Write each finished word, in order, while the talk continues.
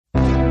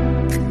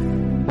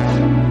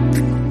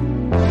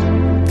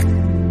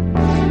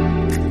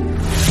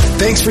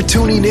Thanks for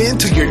tuning in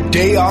to your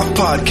Day Off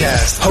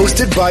podcast,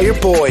 hosted by your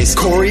boys,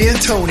 Corey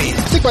and Tony. I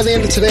think by the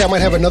end of today, I might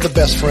have another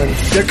best friend.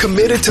 They're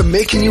committed to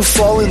making you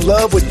fall in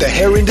love with the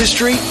hair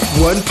industry,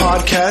 one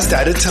podcast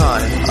at a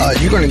time.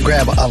 You're going to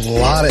grab a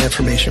lot of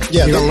information.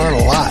 Yeah, you're going to learn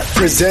a lot.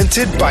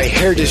 Presented by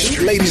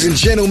Hairndustry. Ladies and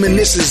gentlemen,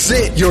 this is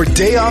it. Your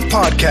Day Off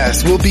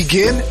podcast will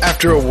begin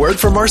after a word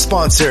from our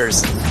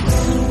sponsors.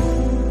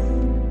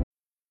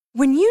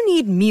 When you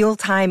need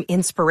mealtime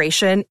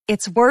inspiration,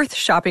 it's worth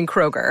shopping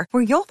Kroger,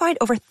 where you'll find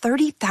over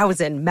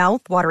 30,000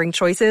 mouth-watering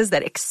choices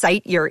that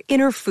excite your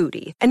inner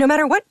foodie. And no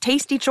matter what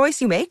tasty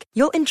choice you make,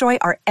 you'll enjoy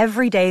our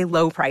everyday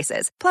low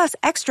prices, plus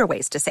extra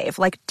ways to save,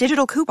 like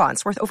digital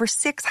coupons worth over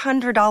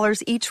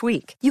 $600 each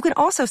week. You can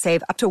also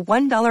save up to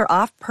 $1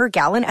 off per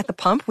gallon at the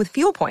pump with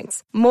fuel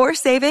points. More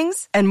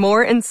savings and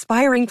more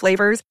inspiring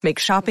flavors make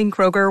shopping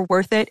Kroger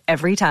worth it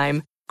every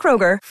time.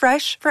 Kroger,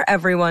 fresh for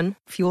everyone.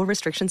 Fuel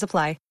restrictions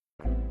apply.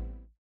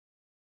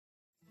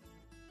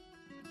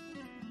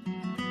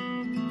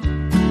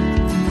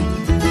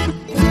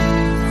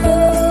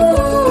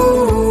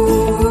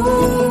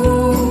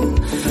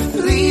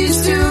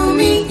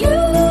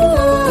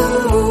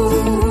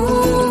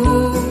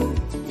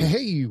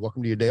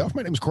 Welcome to your Day Off.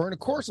 My name is Corey, and of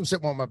course, I'm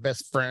sitting with my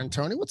best friend,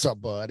 Tony. What's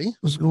up, buddy?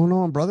 What's going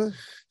on, brother?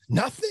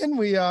 Nothing.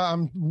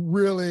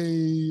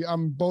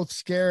 I'm both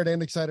scared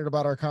and excited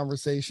about our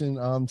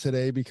conversation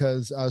today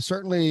because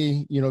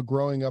certainly,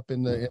 growing up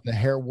in the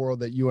hair world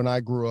that you and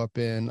I grew up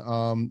in,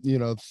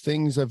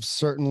 things have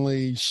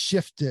certainly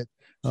shifted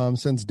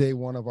since day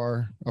one of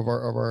our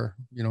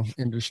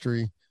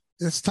industry.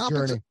 This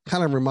topic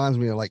kind of reminds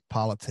me of like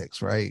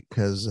politics, right?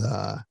 Because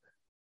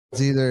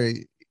it's either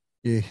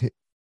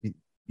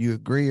you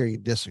agree or you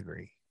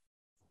disagree,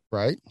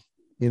 right?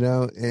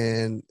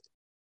 And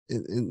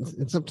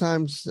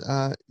sometimes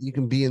you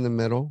can be in the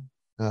middle,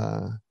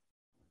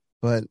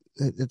 but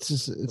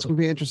it's going to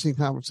be an interesting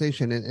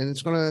conversation, and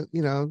it's going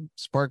to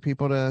spark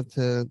people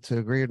to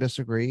agree or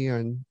disagree,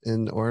 or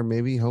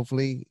maybe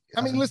hopefully.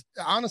 Listen,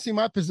 honestly,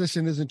 my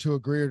position isn't to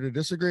agree or to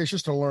disagree. It's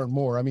just to learn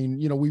more.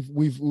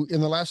 We've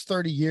in the last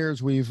 30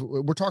 years,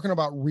 we're talking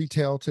about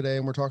retail today,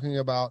 and we're talking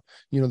about,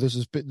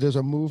 there's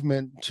a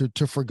movement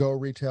to forgo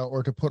retail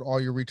or to put all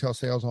your retail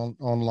sales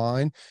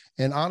online.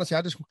 And honestly,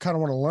 I just kind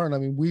of want to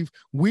learn.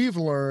 We've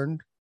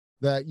learned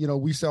that,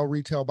 we sell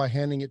retail by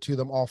handing it to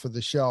them off of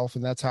the shelf,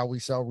 and that's how we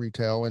sell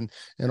retail and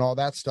all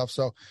that stuff.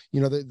 So,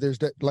 there's,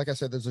 like I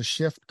said, there's a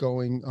shift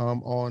going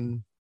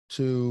on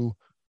to,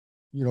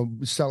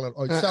 sell it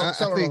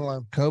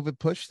online. COVID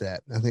pushed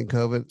that. I think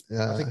COVID,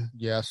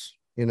 yes.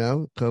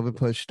 COVID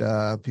pushed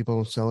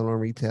people selling on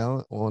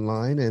retail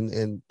online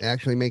and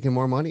actually making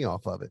more money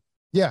off of it.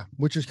 Yeah,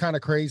 which is kind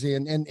of crazy.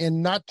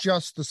 And not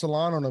just the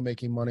salon owner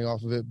making money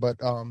off of it, but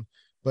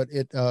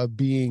it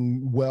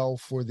being well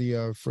for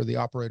the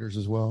operators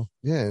as well.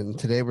 Yeah, and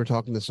today we're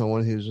talking to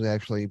someone who's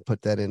actually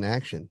put that in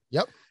action.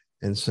 Yep.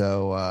 And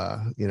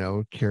so,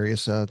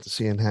 curious to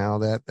seeing how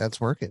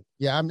that's working.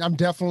 Yeah, I'm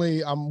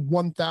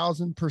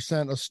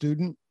 1000% a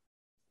student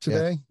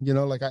today.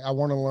 Yeah. I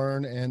want to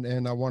learn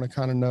and I want to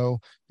kind of know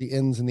the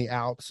ins and the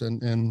outs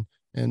and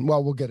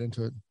well, we'll get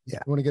into it. Yeah.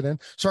 You want to get in?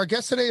 So our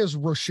guest today is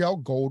Rochelle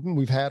Golden.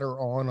 We've had her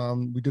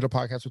on. We did a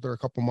podcast with her a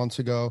couple months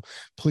ago.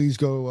 Please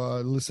go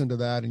listen to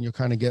that, and you'll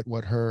kind of get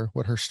what her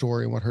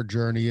story and what her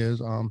journey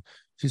is.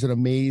 She's an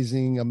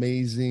amazing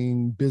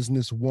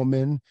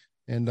businesswoman.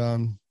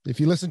 And if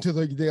you listen to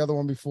the other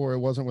one before, it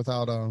wasn't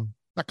without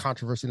not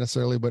controversy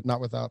necessarily, but not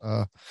without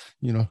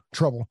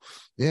trouble.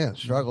 Yeah,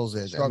 struggles.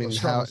 And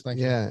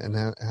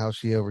how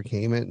she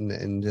overcame it,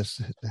 and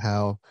just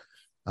how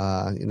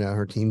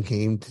her team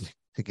came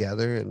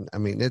together. And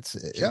it's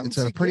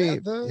a pretty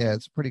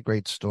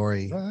great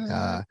story.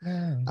 I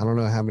don't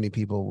know how many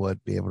people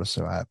would be able to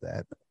survive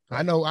that.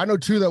 I know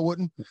two that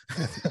wouldn't.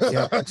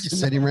 Yeah,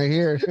 sitting right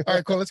here. All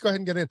right, cool. Let's go ahead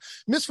and get in.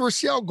 Miss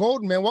Rochelle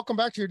Golden, man, welcome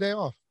back to your Day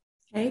Off.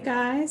 Hey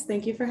guys,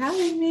 thank you for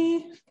having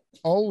me.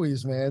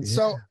 Always, man.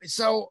 Yeah.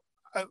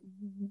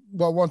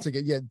 Well, once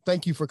again,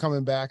 thank you for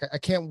coming back. I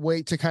can't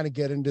wait to kind of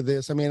get into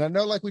this. I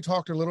know, like we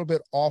talked a little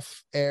bit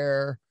off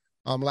air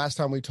last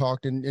time we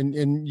talked,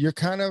 and you're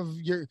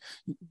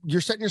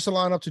setting your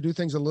salon up to do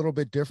things a little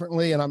bit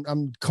differently, and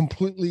I'm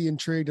completely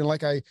intrigued. And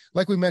like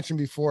we mentioned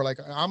before, like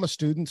I'm a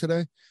student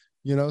today,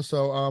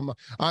 so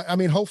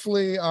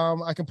hopefully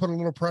I can put a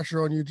little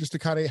pressure on you just to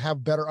kind of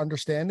have better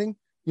understanding,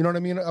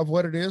 of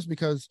what it is,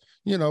 because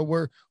you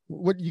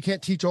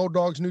can't teach old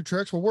dogs new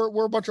tricks. Well,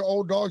 we're a bunch of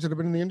old dogs that have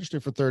been in the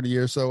industry for 30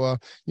 years, so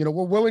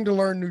we're willing to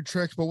learn new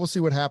tricks, but we'll see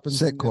what happens.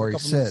 Sit, Corey,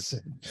 sit.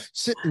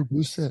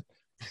 Ubu, sit.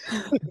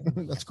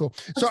 That's cool.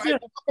 So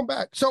welcome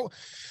back. So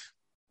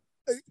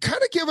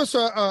kind of give us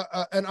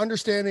an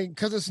understanding,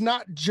 because it's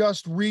not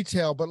just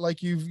retail, but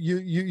like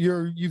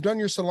you've done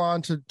your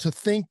salon to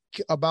think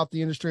about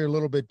the industry a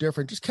little bit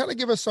different. Just kind of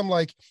give us some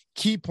like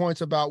key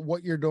points about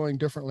what you're doing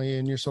differently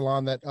in your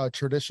salon that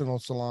traditional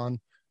salon,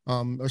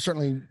 or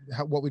certainly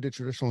what we did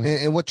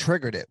traditionally, and what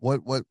triggered it.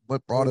 What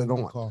brought it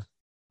on?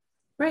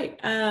 Right.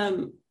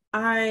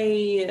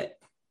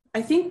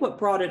 I think what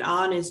brought it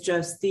on is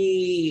just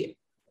the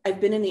I've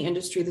been in the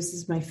industry. This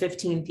is my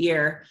 15th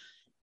year.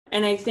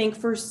 And I think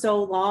for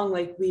so long,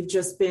 like we've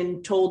just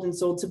been told and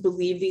sold to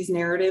believe these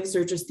narratives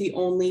are just the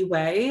only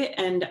way.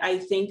 And I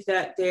think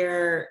that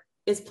there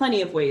is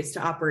plenty of ways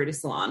to operate a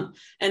salon.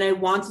 And I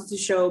wanted to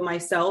show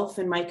myself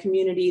and my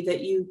community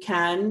that you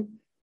can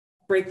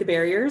break the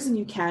barriers and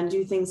you can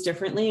do things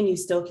differently and you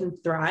still can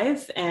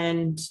thrive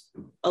and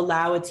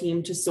allow a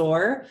team to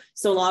soar,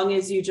 so long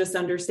as you just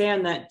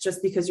understand that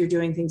just because you're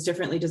doing things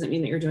differently doesn't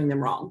mean that you're doing them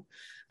wrong.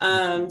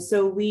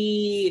 So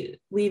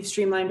we've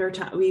streamlined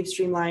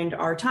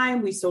our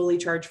time. We solely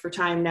charge for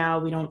time now.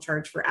 We don't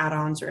charge for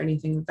add-ons or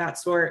anything of that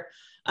sort.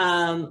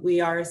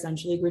 We are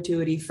essentially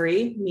gratuity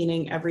free,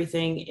 meaning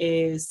everything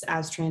is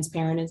as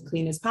transparent and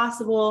clean as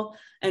possible.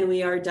 And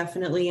we are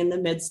definitely in the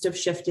midst of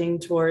shifting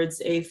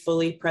towards a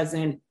fully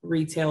present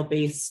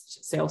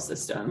retail-based sales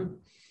system.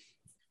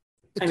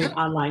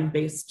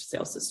 Online-based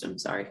sales system,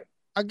 sorry.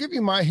 I'll give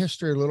you my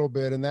history a little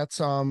bit. And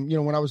that's,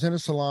 when I was in a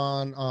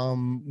salon,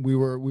 we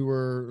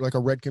were like a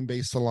Redken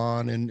based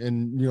salon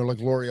and, like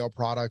L'Oreal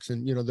products.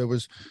 And, there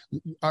was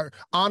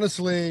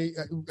honestly,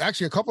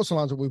 actually a couple of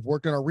salons that we've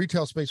worked in, our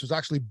retail space was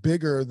actually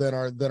bigger than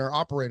our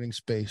operating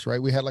space,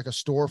 right? We had like a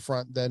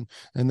storefront then,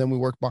 and then we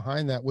worked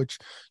behind that, which,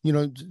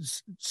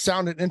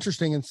 sounded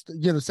interesting and,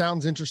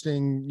 sounds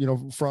interesting,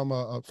 from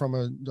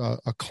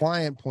a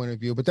client point of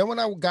view. But then when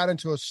I got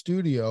into a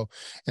studio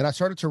and I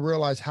started to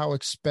realize how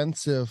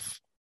expensive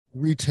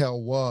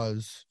retail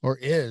was, or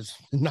is,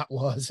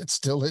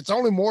 it's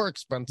only more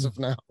expensive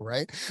now,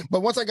 right?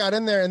 But once I got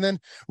in there and then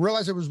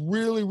realized it was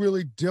really,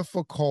 really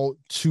difficult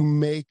to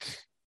make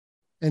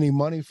any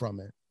money from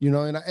it,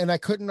 and I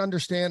couldn't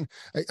understand.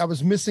 I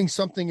was missing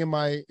something in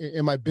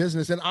my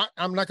business, and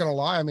I'm not gonna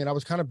lie. I mean, I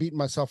was kind of beating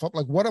myself up,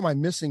 like, what am I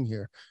missing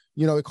here?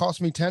 It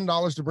cost me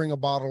 $10 to bring a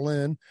bottle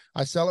in.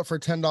 I sell it for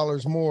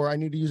 $10 more. I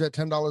need to use that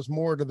 $10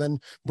 more to then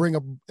bring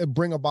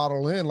a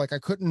bottle in. Like, I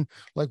couldn't,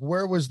 like,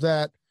 where was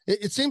that?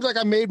 It seems like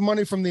I made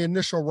money from the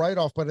initial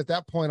write-off, but at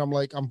that point, I'm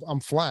like, I'm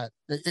flat.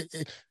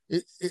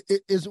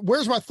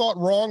 Where's my thought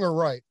wrong or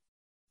right?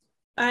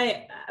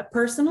 I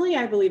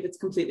believe it's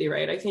completely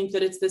right. I think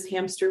that it's this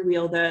hamster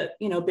wheel that,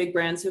 big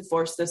brands have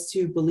forced us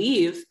to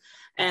believe.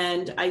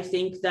 And I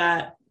think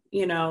that,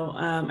 I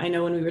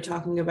know when we were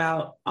talking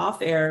about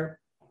off air,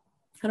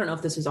 I don't know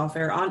if this was off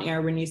air, on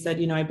air, when you said,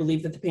 I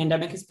believe that the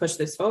pandemic has pushed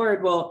this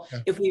forward. Well, yeah.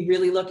 If we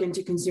really look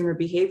into consumer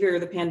behavior,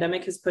 the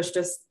pandemic has pushed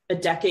us a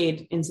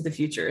decade into the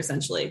future,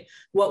 essentially.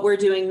 What we're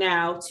doing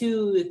now,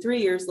 2-3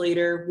 years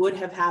later, would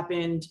have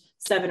happened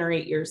 7 or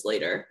 8 years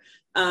later.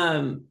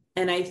 And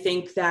I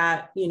think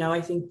that,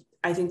 I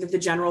think that the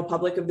general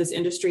public of this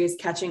industry is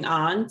catching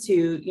on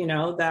to,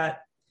 that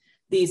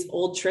these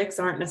old tricks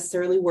aren't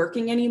necessarily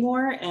working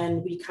anymore.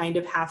 And we kind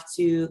of have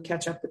to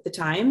catch up with the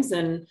times,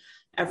 and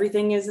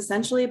everything is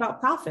essentially about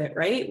profit,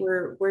 right?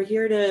 We're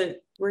here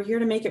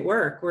to make it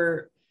work.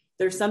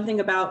 There's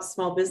something about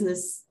small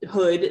business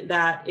hood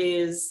that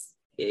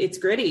it's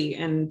gritty,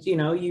 and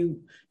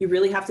you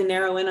really have to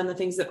narrow in on the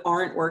things that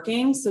aren't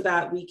working so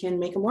that we can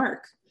make them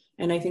work.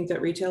 And I think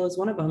that retail is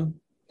one of them.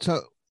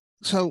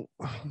 So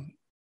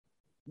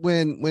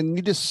when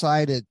you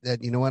decided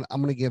that,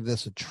 I'm going to give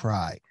this a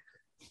try,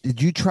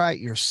 did you try it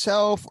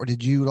yourself, or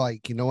did you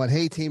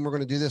hey team, we're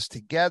going to do this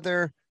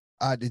together?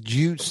 Did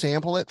you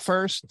sample it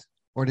first,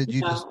 or did you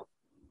just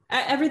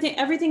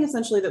everything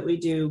essentially that we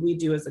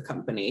do as a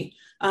company?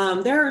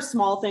 There are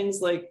small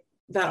things like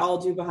that I'll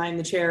do behind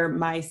the chair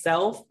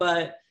myself,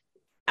 but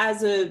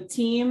as a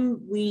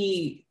team,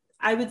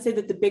 I would say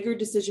that the bigger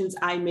decisions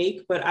I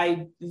make, but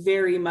I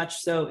very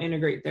much so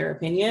integrate their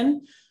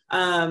opinion,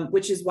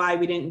 which is why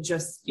we didn't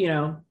just,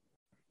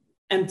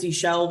 empty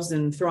shelves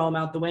and throw them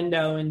out the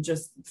window and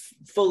just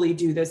fully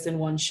do this in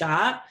one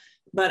shot.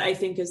 But I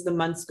think as the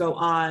months go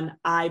on,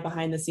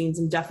 behind the scenes,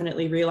 am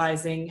definitely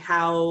realizing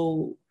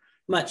how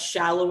much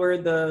shallower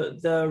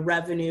the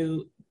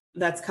revenue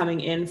that's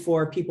coming in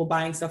for people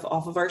buying stuff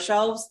off of our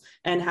shelves,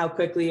 and how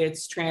quickly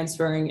it's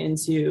transferring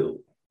into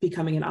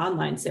becoming an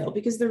online sale.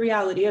 Because the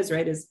reality is,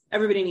 right, is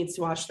everybody needs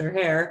to wash their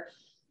hair.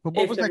 But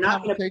what was that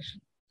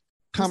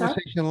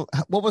conversation?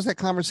 What was that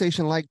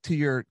conversation like to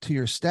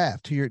your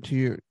staff, to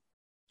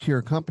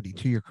your company,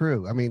 to your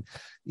crew? I mean,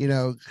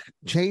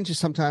 change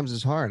sometimes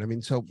is hard. I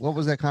mean, so what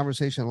was that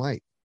conversation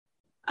like?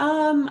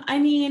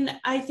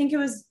 I think it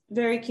was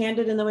very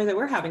candid in the way that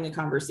we're having a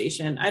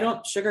conversation. I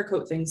don't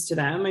sugarcoat things to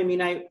them. I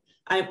mean,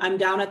 I'm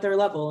down at their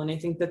level, and I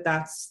think that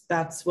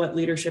that's what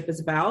leadership is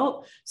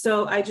about.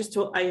 So I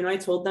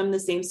told them the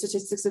same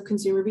statistics of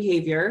consumer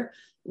behavior.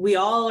 We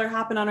all are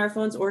hopping on our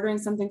phones ordering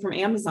something from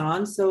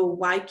Amazon. So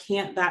why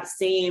can't that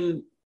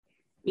same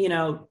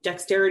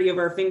dexterity of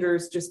our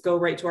fingers just go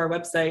right to our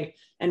website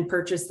and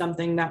purchase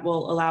something that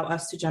will allow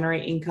us to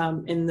generate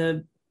income in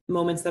the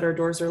moments that our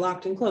doors are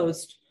locked and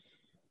closed?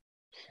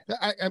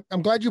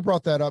 I'm glad you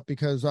brought that up,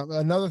 because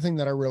another thing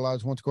that I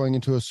realized once going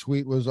into a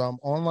suite was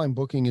online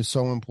booking is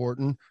so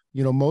important.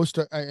 Most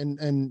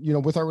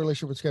and with our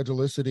relationship with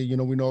Schedulicity,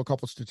 we know a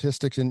couple of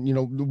statistics, and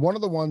one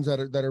of the ones that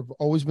have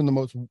always been the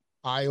most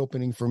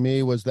eye-opening for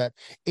me was that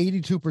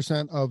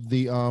 82% of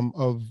the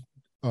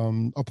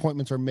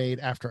appointments are made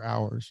after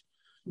hours,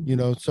 you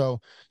know, so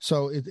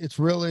it's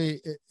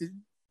really,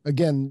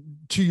 again,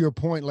 to your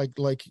point,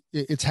 like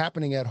it's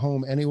happening at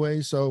home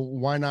anyway. So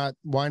why not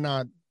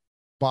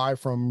buy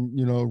from,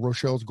 you know,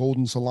 Rochelle's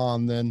Golden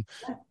Salon, then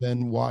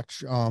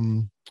watch,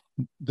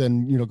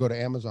 then, you know, go to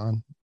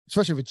Amazon,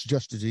 especially if it's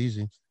just as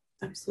easy.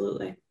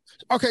 Absolutely.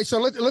 Okay. So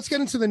let's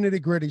get into the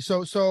nitty gritty.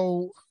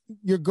 So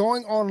you're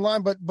going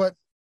online, but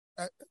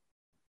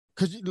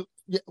cause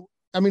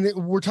I mean,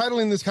 we're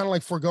titling this kind of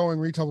like foregoing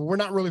retail, but we're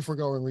not really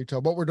foregoing retail.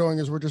 What we're doing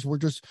is we're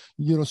just,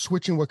 you know,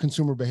 switching what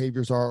consumer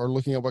behaviors are, or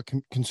looking at what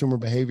consumer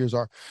behaviors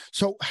are.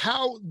 So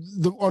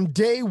on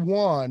day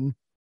one,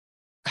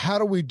 how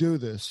do we do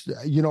this?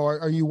 You know,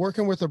 are you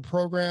working with a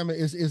program?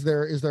 Is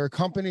there a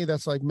company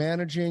that's like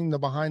managing the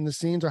behind the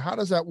scenes, or how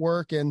does that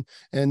work? And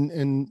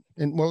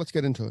well, let's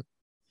get into it.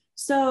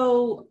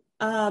 So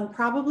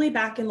probably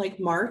back in like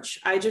March,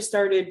 I just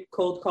started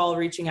cold call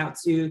reaching out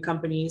to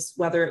companies,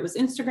 whether it was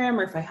Instagram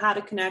or if I had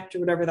a connect or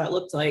whatever that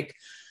looked like.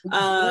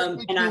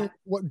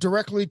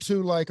 Directly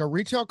to like a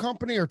retail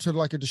company or to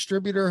like a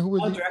distributor? Who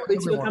would directly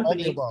to a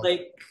company?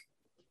 Like,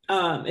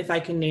 if I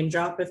can name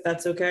drop, if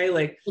that's okay.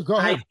 Like, go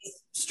ahead. I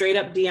straight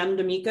up DM'd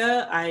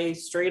Amika. I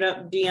straight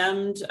up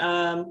DM'd,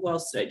 who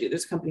else did I do?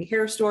 There's a company,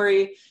 Hair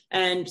Story,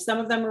 and some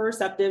of them were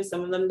receptive.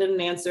 Some of them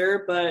didn't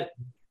answer, but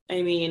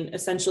I mean,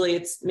 essentially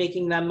it's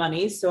making them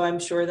money. So I'm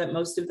sure that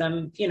most of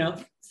them, you know,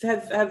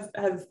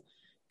 have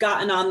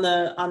gotten on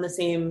the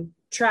same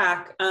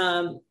track.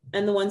 And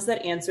the ones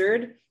that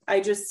answered,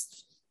 I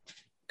just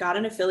got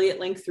an affiliate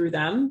link through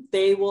them.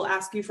 They will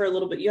ask you for a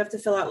little bit. You have to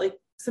fill out like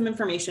some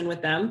information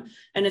with them.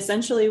 And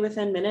essentially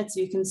within minutes,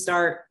 you can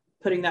start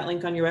putting that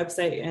link on your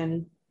website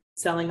and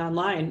selling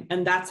online.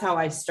 And that's how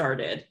I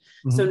started.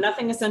 Mm-hmm. So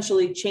nothing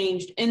essentially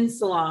changed in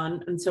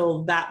Salon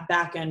until that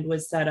back end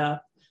was set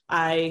up.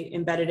 I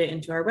embedded it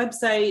into our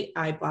website.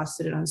 I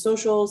blasted it on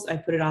socials. I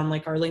put it on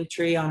like our link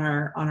tree on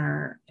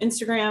our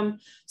Instagram.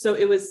 So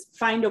it was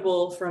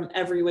findable from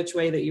every which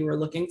way that you were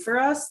looking for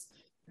us.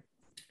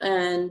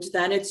 And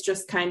then it's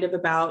just kind of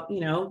about, you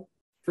know,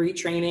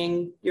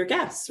 pre-training your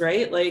guests,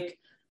 right? Like,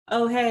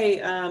 oh,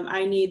 hey,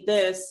 I need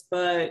this,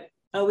 but,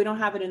 oh, we don't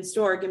have it in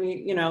store. Give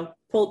me, you know,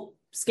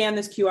 scan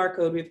this QR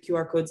code. We have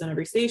QR codes on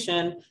every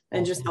station,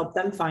 and just help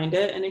them find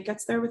it. And it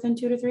gets there within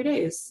 2 to 3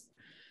 days.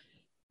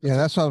 Yeah,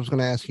 that's what I was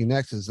going to ask you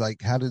next is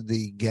like, how did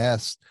the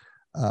guest,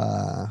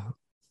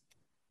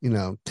 you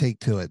know, take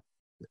to it?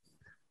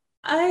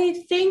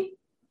 I think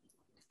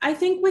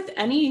with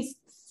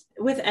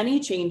any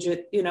change,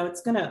 you know,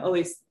 it's going to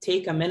always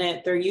take a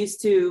minute. They're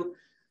used to,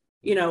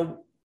 you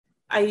know,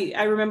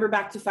 I remember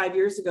back to 5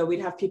 years ago,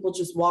 we'd have people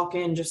just walk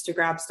in just to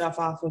grab stuff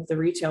off of the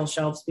retail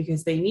shelves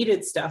because they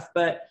needed stuff.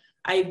 But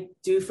I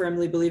do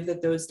firmly believe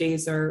that those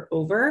days are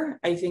over.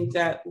 I think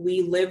that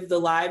we live the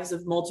lives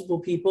of multiple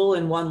people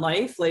in one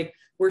life. Like,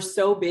 we're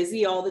so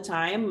busy all the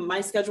time.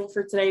 My schedule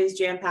for today is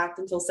jam-packed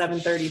until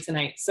 7:30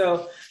 tonight.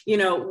 So, you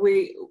know,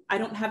 I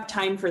don't have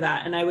time for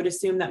that. And I would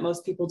assume that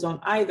most people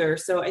don't either.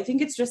 So I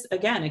think it's just,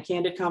 again, a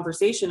candid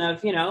conversation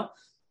of, you know,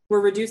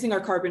 we're reducing our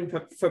carbon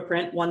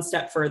footprint one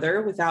step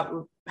further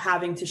without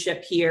having to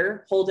ship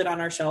here, hold it on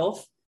our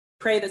shelf,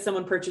 pray that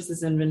someone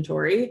purchases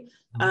inventory.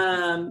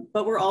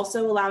 But we're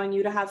also allowing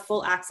you to have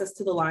full access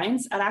to the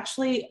lines at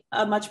actually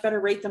a much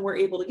better rate than we're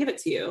able to give it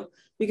to you.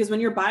 Because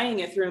when you're buying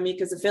it through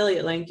Amika's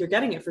affiliate link, you're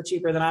getting it for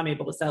cheaper than I'm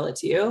able to sell it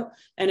to you.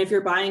 And if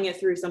you're buying it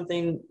through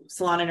something,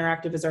 Salon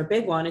Interactive is our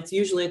big one, it's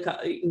usually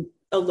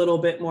a little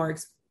bit more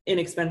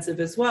inexpensive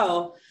as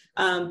well,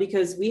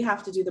 because we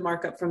have to do the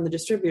markup from the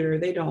distributor.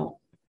 They don't.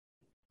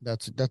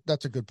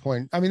 That's a good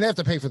point. I mean, they have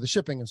to pay for the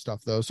shipping and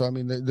stuff though. So, I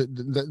mean,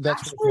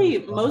 that's actually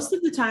most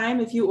of the time,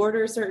 if you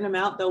order a certain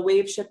amount, they'll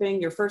waive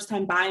shipping. Your first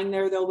time buying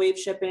there, they'll waive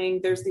shipping.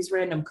 There's these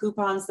random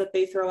coupons that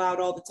they throw out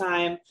all the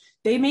time.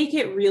 They make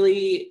it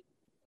really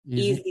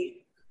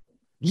easy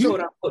quote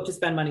unquote, to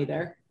spend money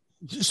there.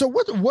 So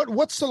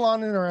what's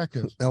Salon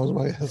Interactive? That was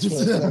what I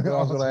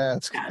was going to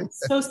ask. Yeah.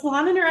 So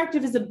Salon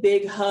Interactive is a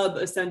big hub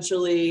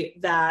essentially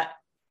that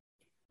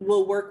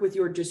will work with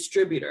your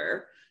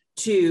distributor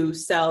to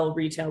sell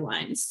retail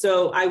lines.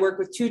 So I work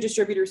with 2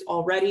 distributors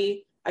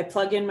already. I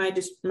plug in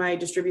my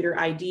distributor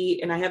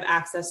ID and I have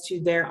access to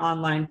their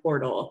online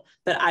portal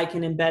that I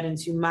can embed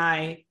into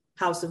my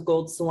House of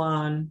Gold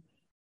Salon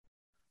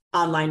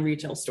online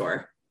retail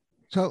store.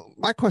 So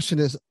my question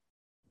is,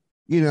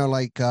 you know,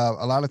 like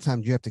a lot of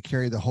times you have to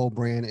carry the whole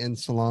brand in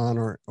Salon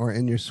or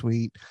in your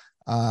suite.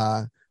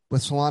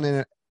 With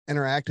Salon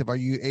Interactive, are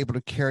you able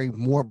to carry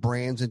more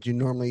brands that you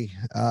normally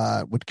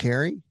would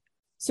carry?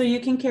 So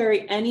you can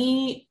carry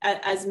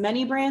as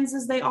many brands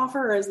as they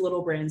offer or as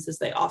little brands as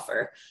they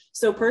offer.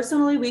 So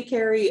personally, we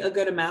carry a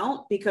good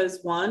amount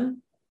because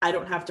 1, I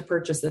don't have to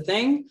purchase a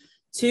thing.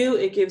 2,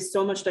 it gives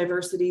so much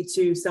diversity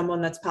to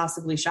someone that's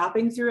possibly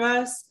shopping through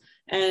us.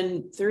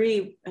 And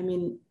 3, I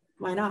mean,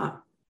 why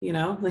not? You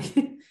know, like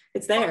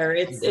it's there.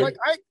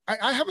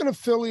 I have an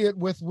affiliate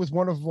with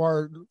one of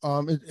our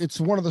it's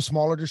one of the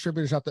smaller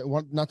distributors,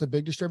 not the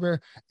big distributor,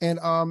 and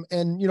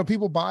you know,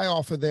 people buy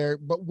off of there.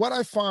 But what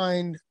I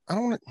find, I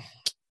don't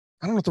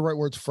I don't know if the right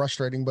word's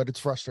frustrating, but it's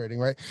frustrating,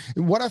 right?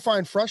 And what I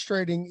find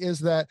frustrating is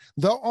that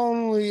they'll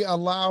only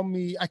allow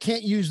me, I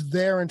can't use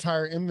their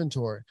entire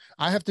inventory.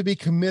 I have to be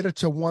committed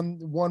to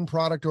one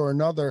product or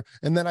another,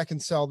 and then I can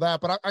sell that.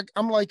 But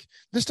I'm like,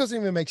 this doesn't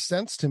even make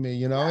sense to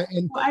me, And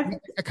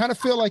I kind of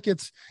feel like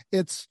it's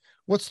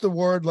what's the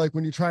word, like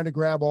when you're trying to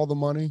grab all the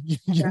money,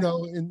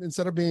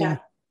 instead of being,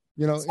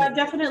 So I've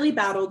definitely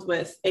battled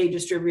with a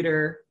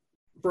distributor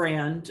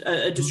brand,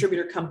 a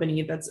distributor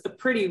company that's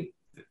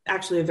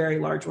actually a very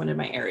large one in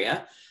my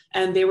area.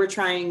 And they were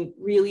trying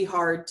really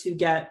hard to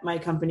get my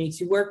company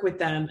to work with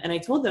them. And I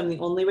told them the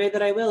only way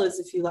that I will is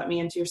if you let me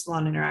into your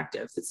Salon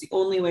Interactive. It's the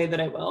only way that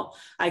I will.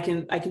 I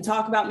can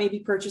talk about maybe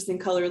purchasing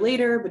color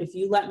later, but if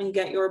you let me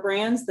get your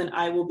brands, then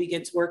I will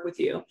begin to work with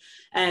you.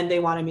 And they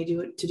wanted me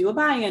to do a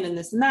buy-in and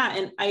this and that.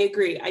 And I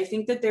agree. I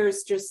think that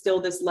there's just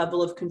still this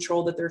level of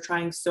control that they're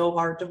trying so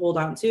hard to hold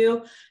on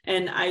to.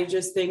 And I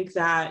just think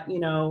that,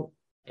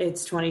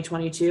 it's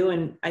 2022.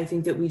 And I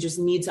think that we just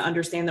need to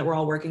understand that we're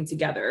all working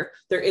together.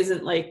 There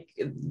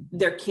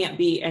can't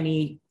be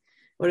any,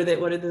 what are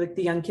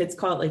the young kids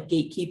call it? Like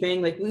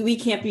gatekeeping. Like we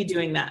can't be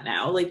doing that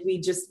now. Like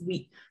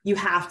you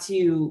have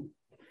to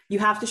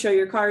show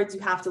your cards. You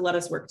have to let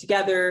us work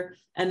together.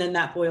 And then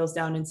that boils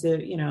down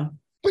into,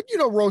 But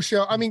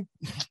Rochelle, I mean,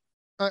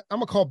 I'm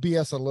gonna call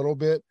BS a little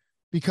bit,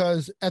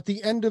 because at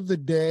the end of the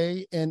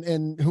day,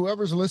 and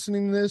whoever's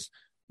listening to this,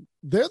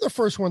 they're the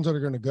first ones that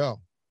are going to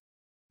go.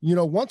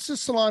 Once the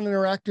Salon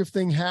Interactive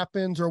thing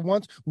happens, or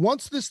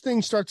once this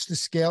thing starts to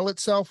scale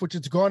itself, which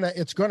it's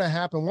gonna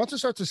happen. Once it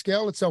starts to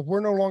scale itself, we're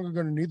no longer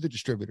going to need the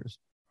distributors.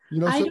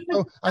 I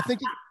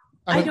think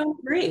I don't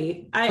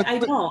agree. I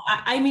don't.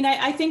 I mean,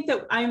 I think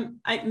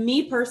that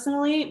me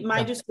personally,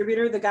 my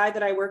distributor, the guy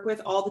that I work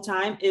with all the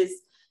time,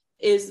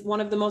 is one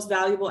of the most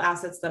valuable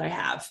assets that I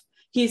have.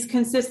 He's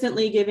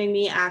consistently giving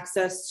me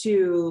access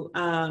to,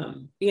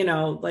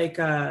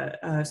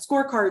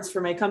 scorecards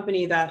for my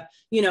company that,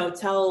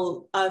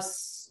 tell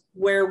us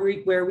where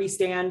we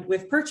stand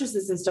with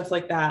purchases and stuff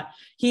like that.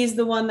 He's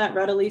the one that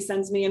readily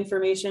sends me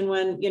information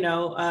when,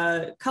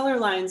 color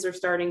lines are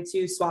starting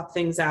to swap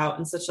things out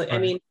and such like. Right. I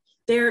mean,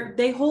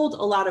 they hold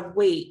a lot of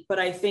weight, but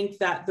I think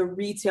that the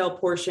retail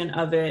portion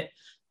of it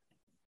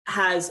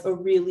has a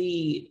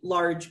really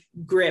large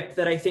grip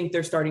that I think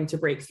they're starting to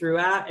break through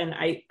at. And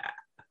I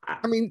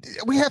mean,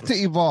 we have to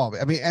evolve.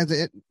 I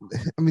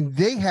mean,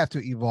 they have to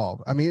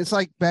evolve. I mean, it's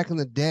like back in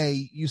the day,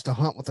 you used to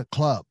hunt with a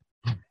club.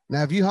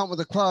 Now, if you hunt with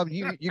a club,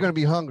 you're going to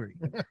be hungry.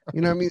 You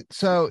know what I mean?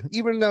 So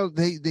even though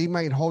they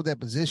might hold that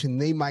position,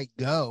 they might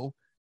go,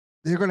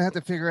 they're going to have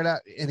to figure it out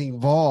and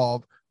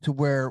evolve to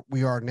where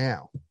we are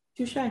now.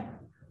 Touche. Fair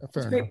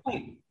enough. Great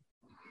point.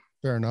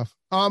 Fair enough.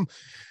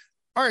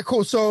 All right,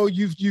 cool. So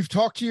you've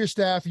talked to your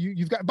staff.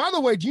 You've got. By the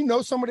way, do you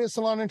know somebody at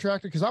Salon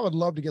Interactive? Because I would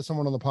love to get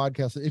someone on the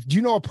podcast. Do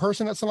you know a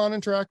person at Salon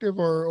Interactive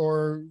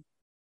or?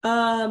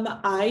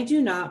 I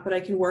do not, but I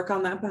can work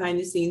on that behind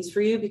the scenes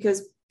for you,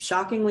 because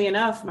shockingly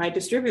enough, my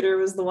distributor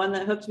was the one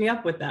that hooked me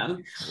up with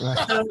them.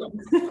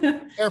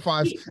 Right. Air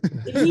five.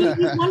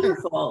 He's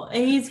wonderful.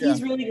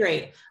 He's really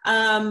great.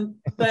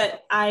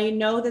 But I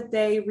know that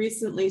they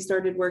recently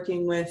started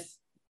working with.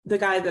 The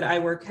guy that I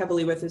work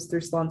heavily with is through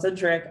Salon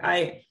Centric.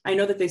 I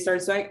know that they started,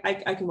 so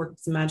I can work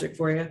some magic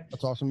for you.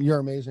 That's awesome. You're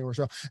amazing,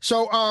 Rochelle.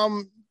 So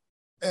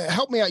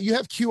help me out. You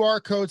have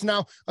QR codes.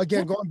 Now,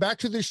 again, going back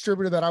to the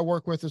distributor that I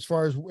work with as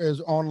far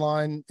as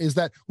online, is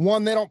that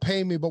one, they don't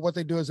pay me, but what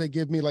they do is they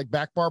give me like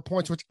back bar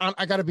points, which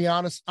I got to be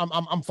honest,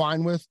 I'm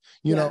fine with,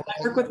 I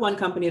work with one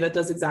company that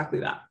does exactly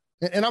that.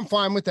 And I'm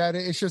fine with that.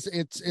 It's just,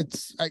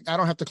 I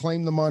don't have to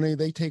claim the money.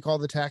 They take all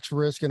the tax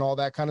risk and all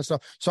that kind of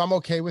stuff. So I'm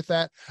okay with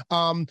that.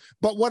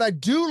 But what I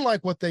do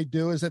like what they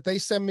do is that they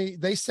set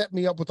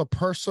me up with a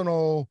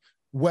personal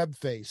web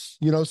face,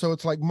 so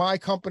it's like my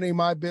company,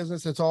 my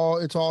business, it's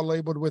all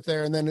labeled with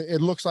there. And then it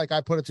looks like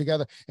I put it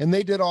together, and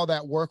they did all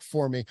that work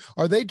for me.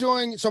 Are they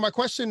doing, so my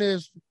question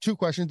is, two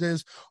questions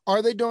is,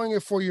 are they doing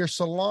it for your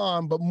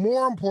salon? But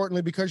more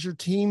importantly, because you're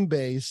team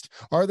based,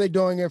 are they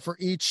doing it for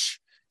each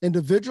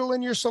individual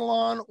in your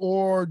salon,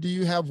 or do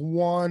you have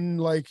one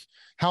like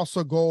House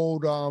of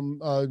Gold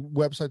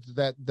website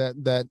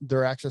that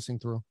they're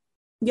accessing through?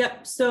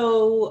 Yep.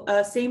 So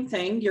same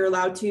thing. You're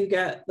allowed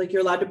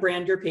to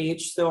brand your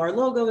page. So our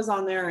logo is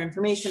on there, our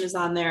information is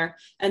on there.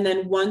 And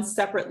then once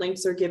separate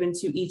links are given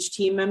to each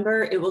team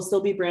member, it will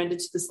still be branded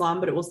to the salon,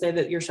 but it will say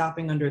that you're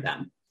shopping under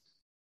them.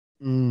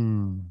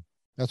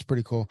 That's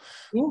pretty cool.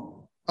 Yeah.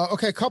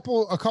 Okay, a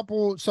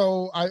couple.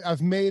 So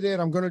I've made it.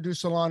 I'm going to do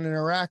Salon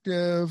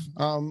Interactive.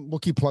 We'll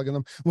keep plugging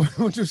them.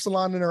 We'll do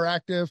Salon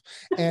Interactive,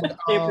 and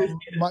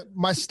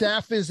my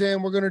staff is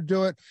in. We're going to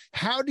do it.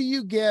 How do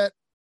you get?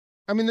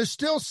 I mean, there's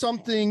still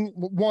something.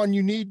 One,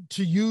 you need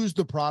to use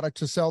the product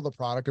to sell the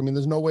product. I mean,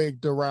 there's no way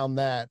around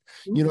that.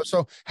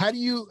 So how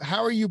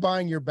are you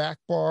buying your back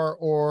bar,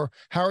 or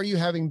how are you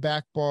having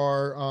back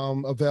bar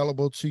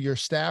available to your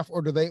staff,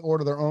 or do they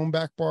order their own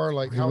back bar?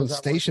 Like how is that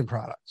station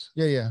products?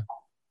 Yeah.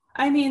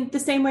 I mean, the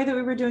same way that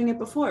we were doing it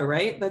before,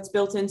 right? That's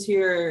built into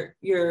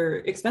your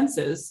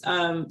expenses.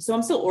 So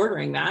I'm still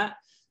ordering that.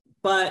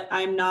 but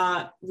I'm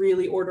not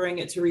really ordering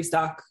it to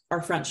restock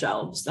our front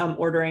shelves. I'm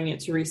ordering it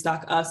to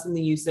restock us and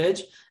the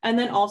usage. And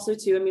then also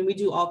too, I mean, we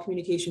do all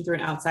communication through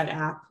an outside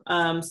app.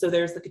 So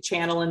there's like a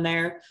channel in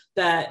there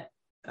that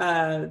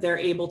they're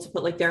able to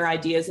put like their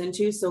ideas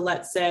into. So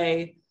let's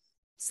say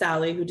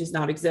Sally, who does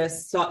not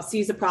exist,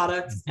 sees a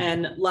product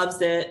and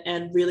loves it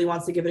and really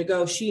wants to give it a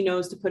go. She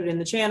knows to put it in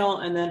the channel,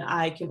 and then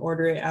I can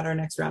order it at our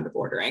next round of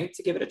ordering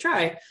to give it a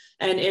try.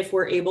 And if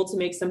we're able to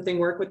make something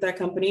work with that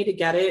company to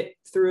get it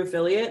through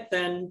affiliate,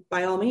 then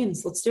by all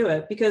means, let's do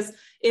it. Because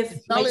if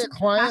is Sally a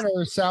client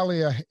or is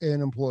Sally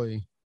an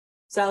employee?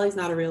 Sally's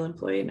not a real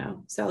employee.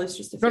 No, Sally's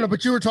just a no.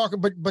 But you were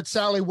talking, but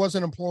Sally was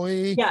an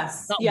employee.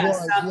 Yes,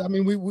 yes. I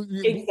mean, we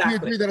exactly.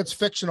 agree that it's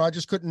fictional. I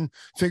just couldn't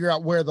figure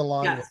out where the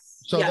line is.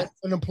 So that's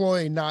an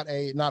employee, not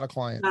a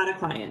client. Not a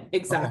client.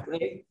 Exactly.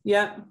 Okay.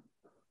 Yep.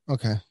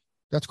 Okay.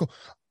 That's cool.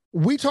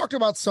 We talked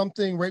about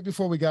something right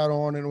before we got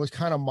on, and it was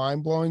kind of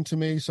mind blowing to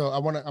me. So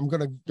I'm going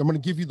to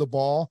give you the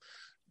ball.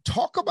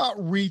 Talk about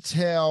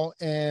retail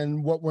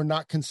and what we're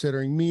not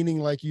considering, meaning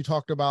like you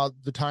talked about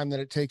the time that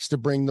it takes to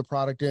bring the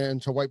product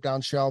in, to wipe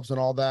down shelves and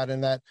all that,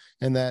 and that,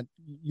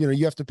 you know,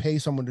 you have to pay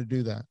someone to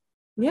do that.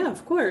 Yeah,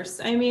 of course.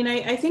 I mean,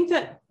 I think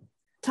that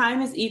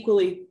time is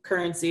equally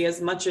currency as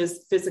much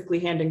as physically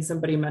handing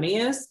somebody money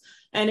is.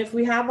 And if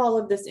we have all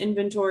of this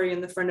inventory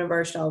in the front of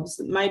our shelves,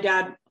 my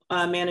dad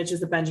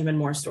manages a Benjamin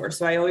Moore store.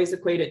 So I always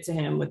equate it to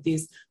him with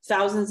these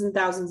thousands and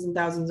thousands and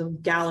thousands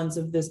of gallons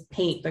of this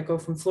paint that go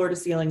from floor to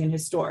ceiling in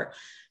his store.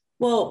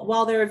 Well,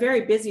 while they're a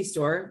very busy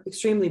store,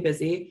 extremely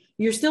busy,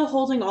 you're still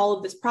holding all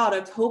of this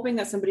product, hoping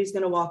that somebody's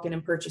going to walk in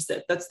and purchase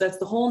it. That's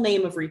the whole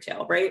name of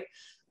retail, right?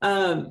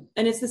 And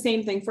it's the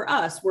same thing for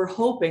us. We're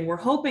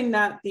hoping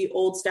that the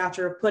old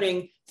stature of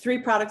putting 3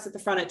 products at the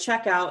front at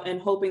checkout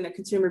and hoping that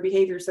consumer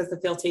behavior says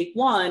that they'll take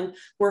one,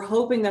 we're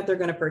hoping that they're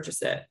going to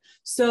purchase it.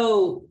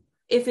 So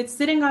if it's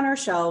sitting on our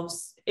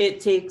shelves,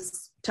 it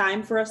takes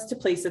time for us to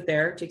place it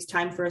there. It takes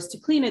time for us to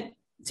clean it.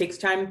 It takes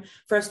time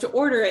for us to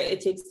order it. It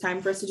takes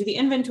time for us to do the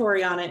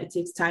inventory on it. It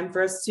takes time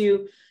for us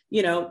to,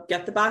 you know,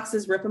 get the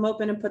boxes, rip them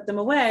open and put them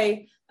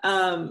away.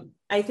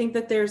 I think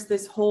that there's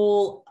this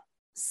whole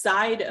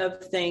side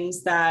of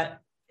things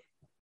that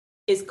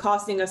is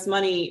costing us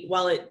money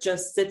while it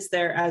just sits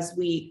there as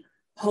we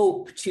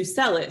hope to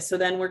sell it. So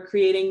then we're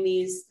creating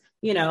these,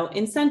 you know,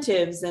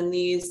 incentives and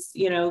these,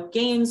 you know,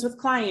 games with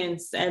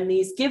clients and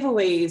these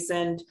giveaways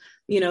and,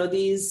 you know,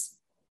 these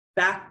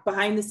back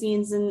behind the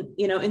scenes and,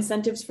 you know,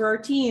 incentives for our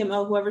team.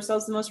 Oh, whoever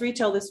sells the most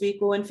retail this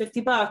week will win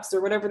 $50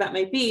 or whatever that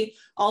might be,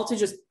 all to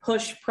just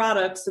push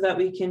products so that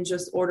we can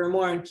just order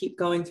more and keep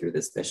going through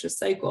this vicious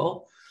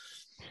cycle.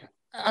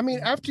 I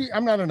mean,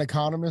 I'm not an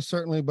economist,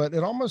 certainly, but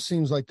it almost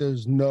seems like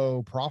there's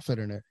no profit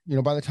in it. You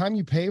know, by the time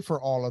you pay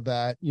for all of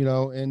that, you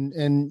know,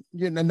 and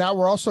you know, now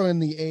we're also in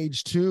the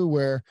age too,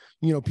 where,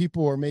 you know,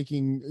 people are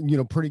making, you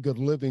know, pretty good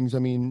livings. I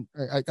mean,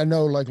 I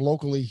know like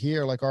locally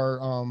here, like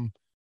our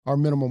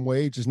minimum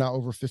wage is now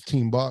over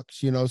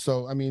 $15, you know,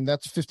 so, I mean,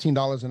 that's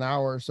 $15 an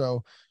hour.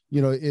 So,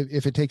 you know,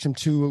 if it takes them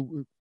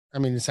I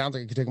mean, it sounds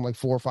like it could take them like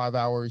 4 or 5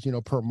 hours, you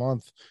know, per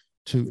month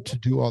to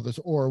do all this,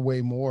 or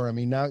way more. I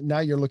mean, now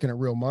you're looking at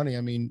real money.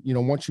 I mean, you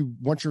know, once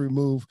you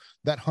remove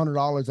that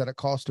 $100 that it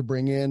costs to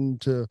bring in,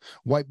 to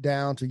wipe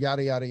down, to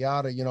yada yada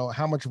yada, you know,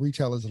 how much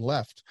retail is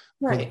left?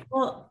 Right.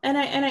 Well, and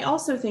I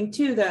also think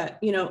too that,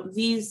 you know,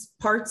 these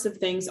parts of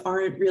things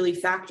aren't really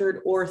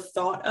factored or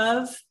thought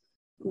of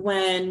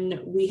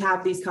when we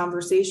have these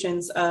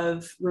conversations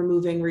of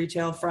removing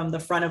retail from the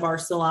front of our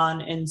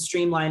salon and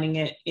streamlining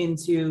it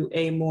into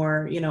a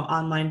more, you know,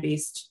 online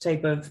based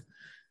type of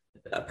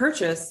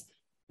purchase.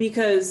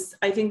 Because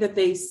I think that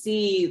they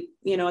see,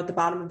 you know, at the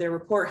bottom of their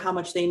report, how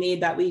much they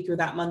made that week or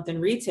that month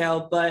in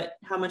retail, but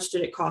how much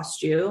did it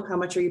cost you? How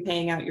much are you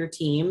paying out your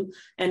team?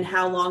 And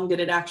how long did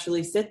it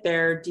actually sit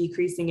there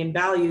decreasing in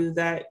value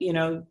that, you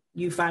know,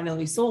 you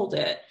finally sold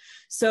it?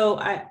 So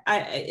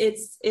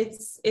it's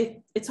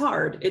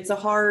hard. It's a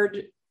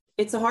hard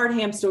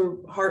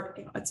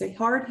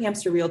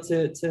hamster wheel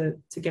to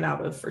get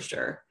out of, for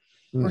sure.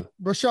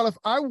 Rochelle, if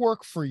I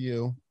work for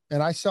you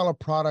and I sell a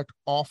product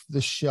off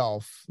the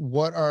shelf,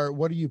 what are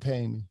you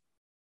paying me?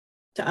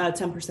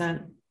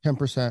 10%.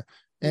 10%.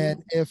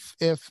 And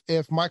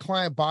if my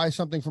client buys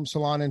something from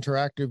Salon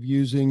Interactive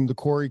using the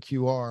Corey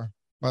QR,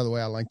 by the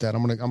way, I like that.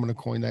 I'm gonna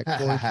coin that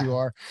Corey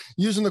QR.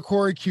 Using the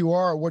Corey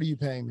QR, what are you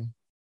paying me?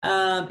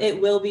 It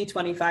will be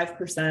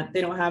 25%.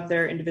 They don't have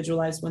their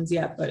individualized ones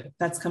yet, but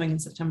that's coming in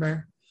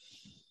September.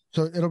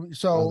 So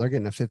they're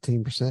getting a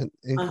 15%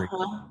 increase.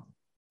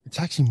 It's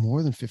actually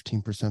more than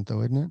 15%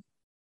 though, isn't it?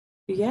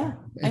 Yeah.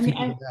 If you do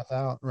the math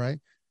out, right?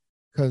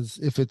 Because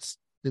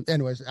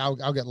anyways,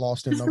 I'll get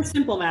lost in numbers. For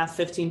simple math,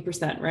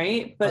 15%,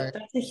 right? But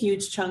That's a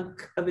huge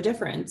chunk of a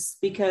difference,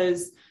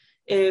 because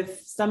if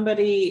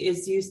somebody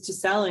is used to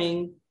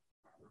selling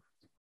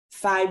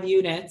 5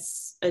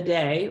 units a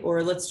day,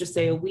 or let's just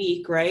say a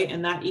week, right?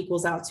 And that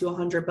equals out to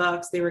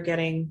 $100. They were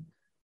getting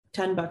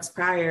 $10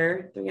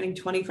 prior. They're getting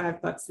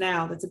 $25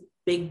 now. That's a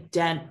big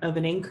dent of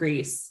an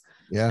increase.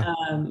 Yeah.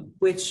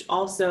 Which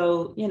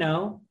also, you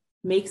know,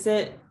 makes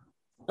it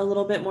a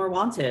little bit more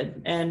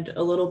wanted and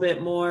a little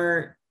bit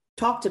more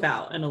talked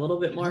about and a little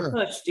bit more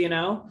pushed, you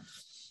know?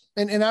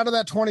 And out of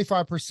that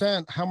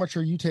 25%, how much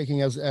are you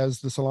taking as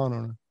the salon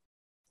owner?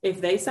 If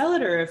they sell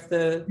it, or if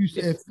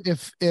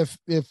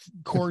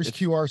Corey's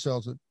QR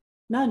sells it?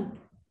 None.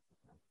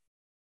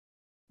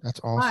 That's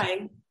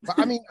awesome. Why?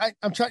 I mean,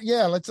 I'm trying.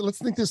 Yeah, let's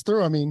think this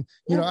through. I mean,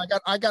 you know,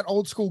 I got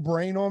old school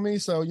brain on me,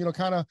 so you know,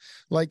 kind of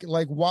like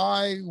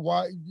why?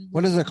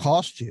 What does it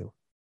cost you?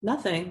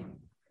 Nothing.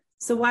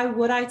 So why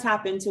would I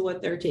tap into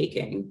what they're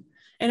taking?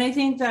 And I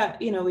think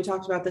that, you know, we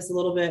talked about this a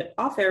little bit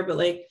off air, but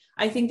like,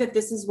 I think that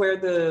this is where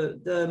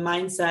the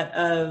mindset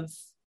of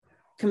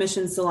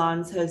commission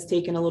salons has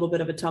taken a little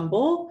bit of a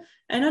tumble,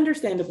 and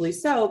understandably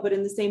so. But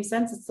in the same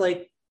sense, it's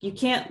like, you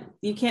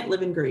can't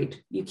live in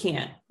greed. You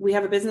can't. We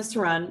have a business to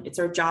run. It's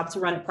our job to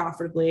run it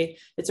profitably.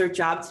 It's our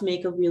job to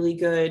make a really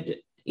good,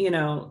 you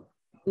know,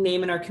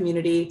 name in our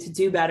community, to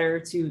do better,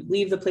 to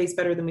leave the place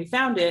better than we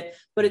found it.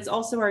 But it's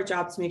also our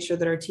job to make sure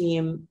that our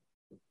team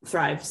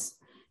thrives.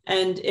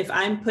 And if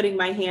I'm putting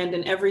my hand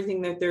in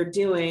everything that they're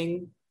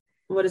doing,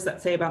 what does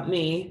that say about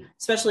me?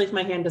 Especially if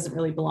my hand doesn't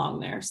really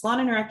belong there.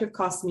 Salon Interactive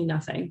costs me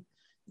nothing.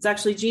 It's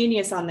actually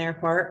genius on their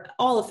part,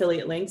 all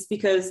affiliate links,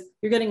 because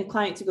you're getting a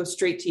client to go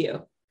straight to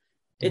you.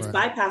 It's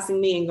bypassing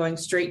me and going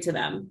straight to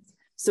them.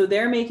 So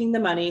they're making the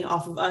money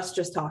off of us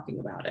just talking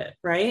about it,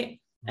 right?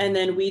 And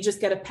then we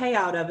just get a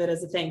payout of it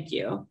as a thank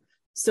you.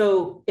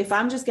 So if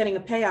I'm just getting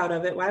a payout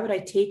of it, why would I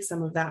take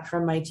some of that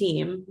from my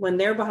team when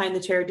they're behind the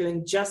chair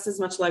doing just as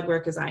much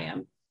legwork as I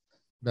am?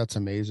 That's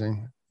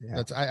amazing. Yeah.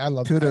 That's I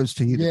love kudos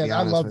that. To you. Yeah,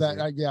 I love that.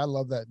 I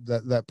love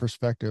that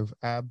perspective.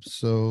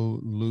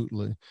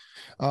 Absolutely.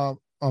 Oh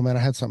man, I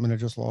had something and I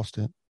just lost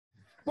it.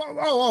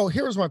 Well,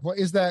 here's my point: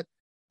 is that,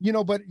 you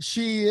know, but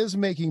she is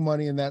making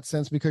money in that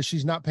sense because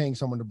she's not paying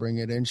someone to bring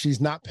it in. She's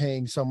not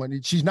paying someone.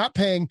 She's not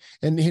paying.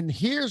 And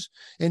here's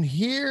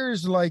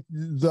like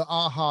the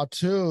aha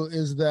too,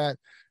 is that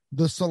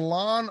the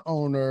salon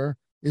owner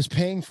is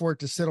paying for it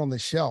to sit on the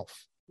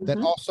shelf. That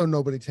also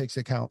nobody takes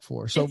account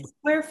for. So it's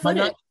square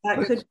footage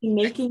that could be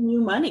making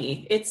you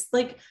money. It's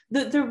like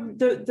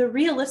the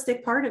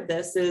realistic part of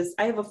this is,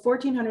 I have a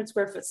 1,400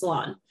 square foot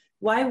salon.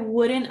 Why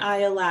wouldn't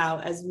I allow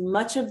as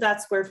much of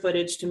that square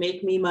footage to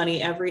make me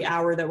money every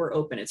hour that we're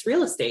open? It's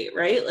real estate,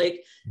 right?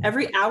 Like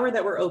every hour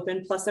that we're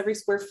open plus every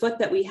square foot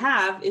that we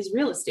have is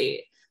real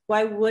estate.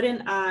 Why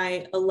wouldn't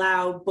I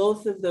allow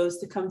both of those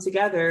to come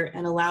together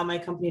and allow my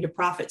company to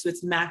profit to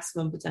its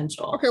maximum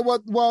potential? Okay,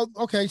 well,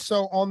 okay.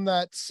 So on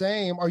that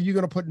same, are you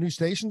going to put new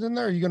stations in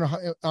there? Are you going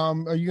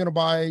to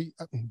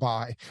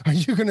buy? Are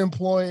you going to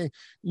employ,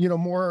 you know,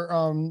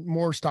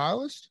 more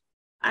stylists?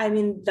 I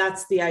mean,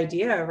 that's the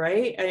idea,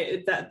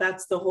 right?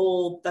 That's the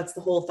whole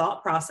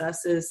thought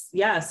process is,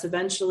 yes,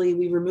 eventually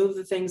we remove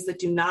the things that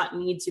do not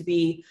need to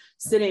be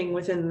sitting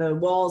within the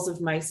walls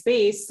of my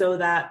space so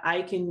that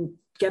I can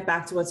get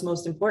back to what's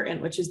most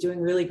important, which is doing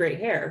really great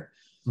hair.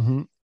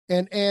 Mm-hmm.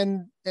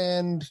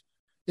 And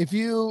if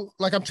you,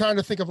 like, I'm trying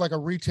to think of like a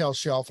retail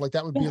shelf, like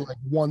that would be like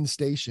one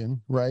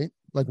station, right?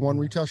 Like one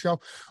retail shelf.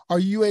 Are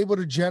you able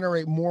to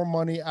generate more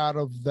money out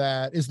of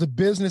that? Is the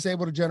business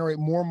able to generate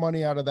more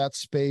money out of that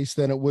space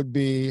than it would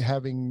be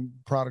having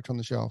product on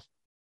the shelf?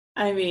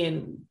 I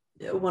mean,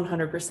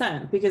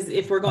 100%, because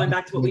if we're going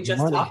back to what we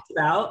just talked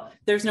about,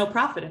 there's no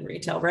profit in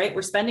retail, right?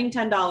 We're spending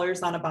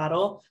 $10 on a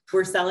bottle.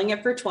 We're selling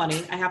it for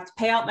 $20. I have to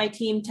pay out my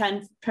team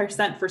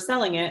 10% for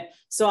selling it.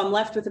 So I'm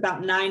left with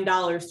about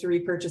 $9 to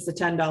repurchase a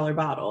 $10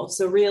 bottle.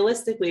 So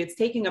realistically, it's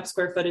taking up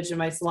square footage in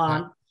my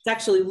salon. It's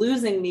actually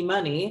losing me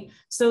money.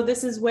 So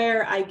this is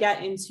where I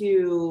get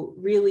into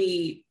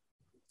really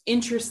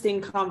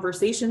interesting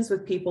conversations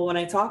with people when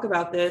I talk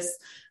about this.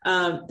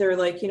 They're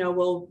like, you know,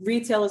 well,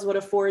 retail is what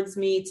affords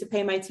me to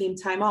pay my team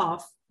time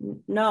off.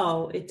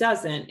 No, it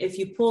doesn't. If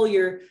you pull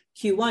your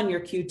Q1,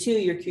 your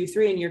Q2, your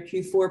Q3, and your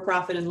Q4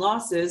 profit and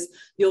losses,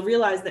 you'll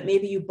realize that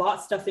maybe you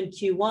bought stuff in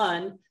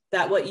Q1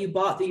 that what you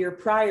bought the year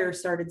prior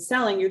started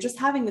selling. You're just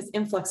having this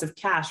influx of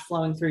cash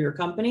flowing through your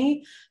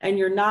company, and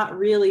you're not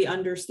really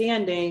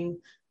understanding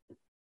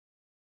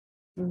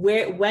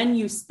when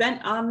you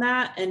spent on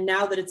that, and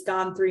now that it's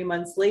gone 3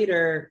 months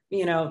later,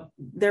 you know,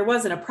 there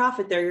wasn't a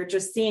profit there. You're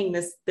just seeing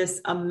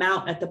this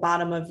amount at the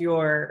bottom of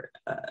your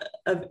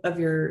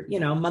you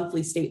know,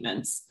 monthly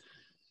statements.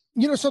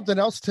 You know, something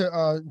else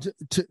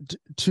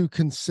to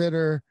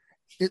consider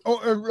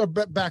or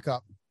back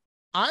up.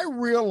 I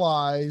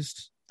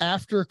realized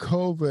after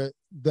COVID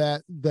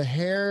that the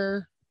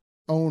hair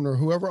owner,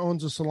 whoever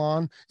owns a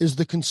salon, is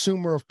the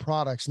consumer of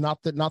products,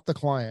 not the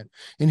client.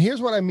 And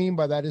here's what I mean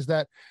by that is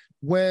that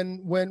when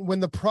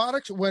the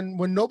products, when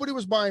nobody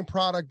was buying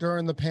product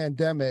during the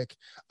pandemic,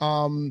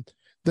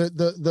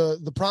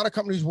 the product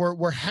companies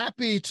were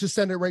happy to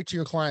send it right to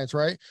your clients,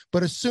 right?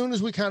 But as soon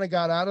as we kind of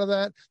got out of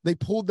that, they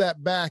pulled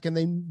that back, and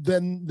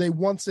they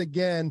once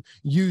again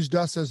used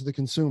us as the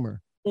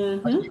consumer.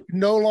 Mm-hmm. Like, you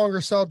no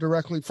longer sell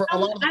directly for a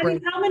lot of the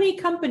brands. How many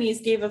companies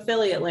gave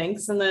affiliate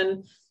links and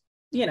then,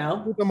 you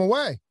know, put them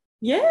away?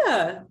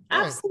 Yeah,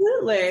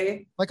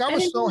 absolutely. Like I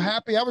was so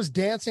happy. I was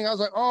dancing. I was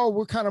like, oh,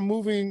 we're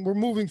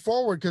moving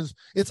forward, because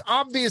it's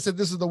obvious that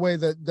this is the way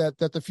that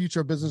the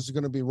future of business is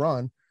going to be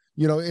run.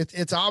 You know,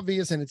 it's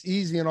obvious and it's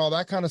easy and all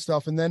that kind of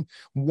stuff. And then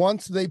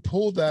once they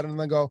pulled that and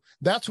they go,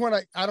 that's when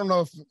I don't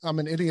know if I'm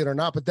an idiot or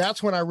not, but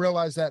that's when I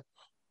realized that,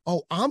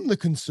 oh, I'm the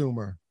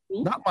consumer,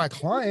 not my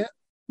client.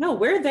 No,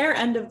 we're their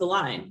end of the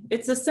line.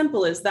 It's as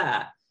simple as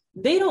that.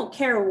 They don't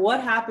care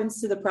what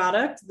happens to the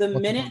product the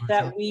minute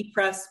that we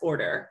press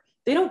order.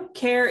 They don't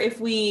care if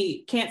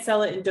we can't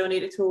sell it and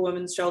donate it to a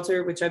women's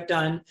shelter, which I've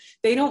done.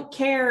 They don't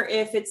care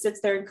if it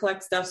sits there and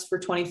collects dust for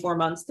 24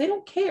 months. They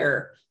don't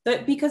care,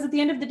 that because at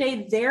the end of the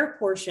day, their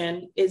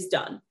portion is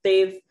done.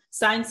 They've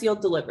signed,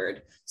 sealed,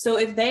 delivered. So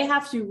if they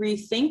have to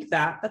rethink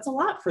that, that's a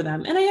lot for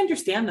them. And I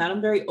understand that.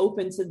 I'm very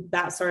open to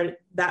that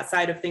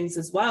side of things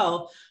as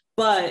well.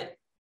 But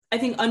I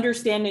think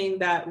understanding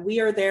that we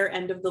are their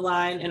end of the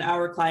line and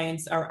our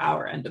clients are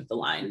our end of the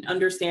line,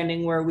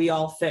 understanding where we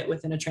all fit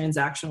within a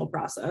transactional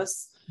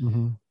process.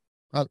 Mm-hmm.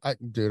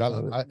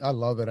 I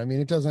love it. I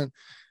mean, it doesn't,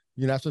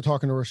 you know, after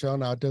talking to Rochelle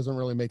now, it doesn't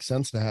really make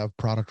sense to have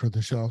product on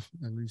the shelf,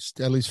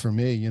 at least for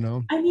me, you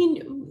know. I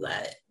mean,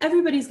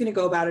 everybody's going to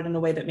go about it in a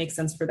way that makes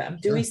sense for them.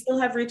 Do we still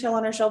have retail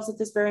on our shelves at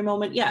this very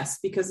moment? Yes,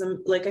 because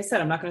like I said,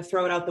 I'm not going to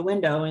throw it out the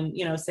window and,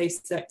 you know,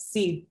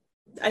 see,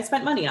 I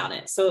spent money on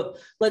it. So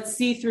let's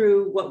see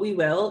through what we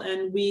will.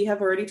 And we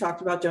have already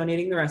talked about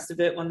donating the rest of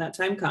it when that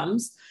time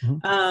comes.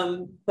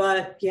 Mm-hmm.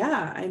 But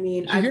yeah, I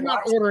mean, so you're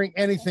not ordering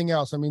anything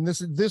else. I mean, this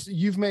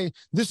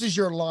is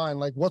your line,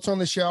 like what's on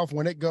the shelf.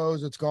 When it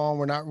goes, it's gone.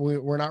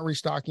 We're not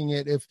restocking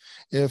it.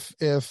 If,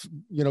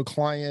 you know,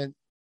 client,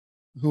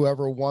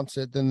 whoever wants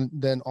it,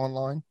 then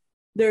online.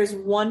 There's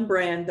one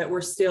brand that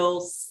we're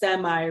still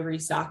semi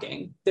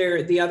restocking.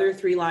 The other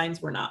three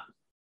lines we're not.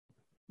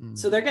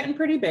 So they're getting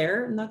pretty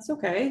bare, and that's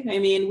okay. I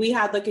mean, we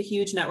had like a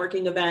huge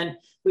networking event.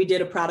 We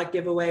did a product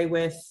giveaway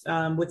with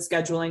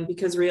scheduling,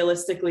 because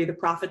realistically, the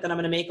profit that I'm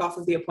going to make off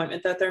of the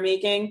appointment that they're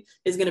making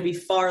is going to be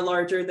far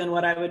larger than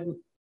what I would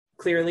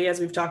clearly, as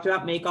we've talked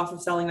about, make off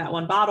of selling that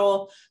one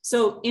bottle.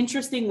 So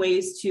interesting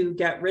ways to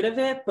get rid of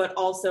it, but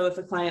also if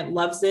a client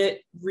loves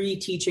it,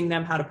 reteaching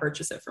them how to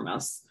purchase it from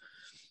us.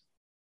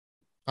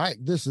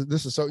 This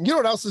is so, you know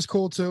what else is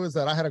cool too, is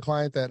that I had a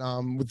client that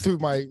through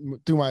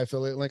my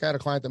affiliate link, I had a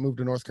client that moved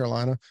to North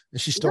Carolina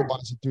and she still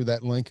buys it through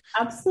that link.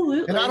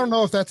 Absolutely. And I don't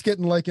know if that's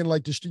getting like in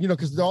like, you know,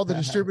 because all the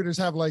distributors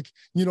have like,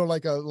 you know,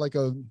 like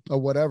a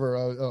whatever,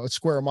 a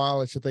square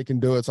mileage that they can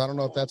do it. So I don't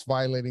know if that's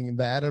violating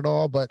that at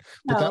all, but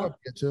that'll be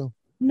it too.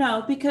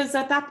 No, because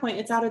at that point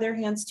it's out of their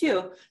hands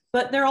too.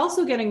 But they're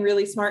also getting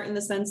really smart in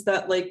the sense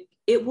that like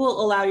it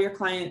will allow your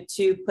client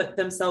to put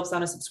themselves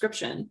on a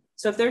subscription.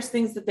 So if there's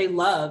things that they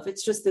love,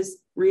 it's just this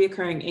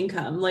reoccurring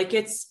income. Like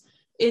it's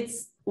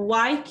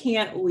why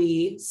can't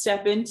we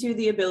step into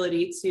the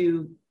ability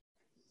to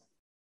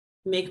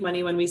make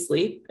money when we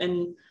sleep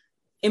and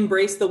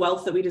embrace the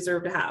wealth that we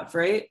deserve to have,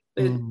 right?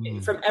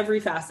 From every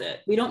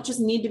facet. We don't just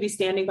need to be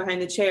standing behind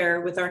the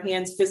chair with our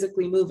hands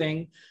physically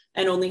moving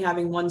and only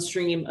having one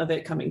stream of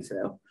it coming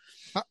through.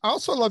 I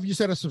also love you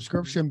said a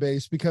subscription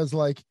base, because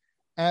like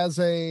as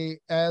a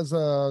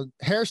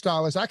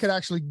hairstylist, I could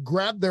actually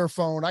grab their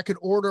phone. I could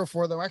order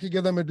for them. I could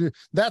give them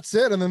that's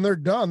it. And then they're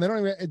done. They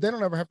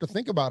don't ever have to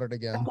think about it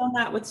again. I've done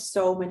that with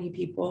so many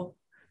people.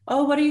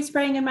 Oh, what are you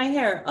spraying in my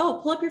hair? Oh,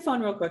 pull up your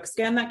phone real quick.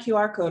 Scan that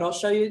QR code. I'll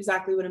show you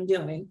exactly what I'm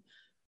doing.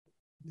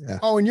 Yeah.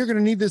 Oh, and you're going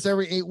to need this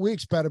every 8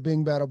 weeks. Bada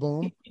bing, bada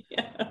boom.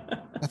 Yeah.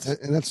 That's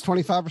it. And that's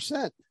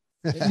 25%.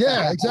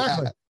 Yeah,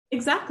 exactly.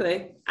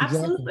 Exactly.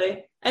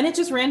 Absolutely. And it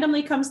just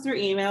randomly comes through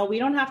email. We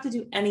don't have to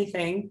do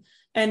anything.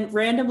 And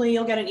randomly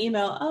you'll get an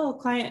email. Oh,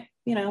 client,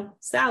 you know,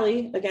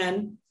 Sally,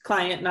 again,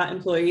 client, not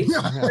employee,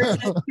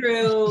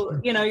 through,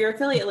 you know, your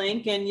affiliate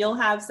link, and you'll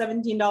have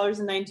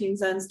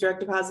 $17.19 direct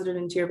deposited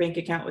into your bank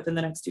account within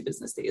the next 2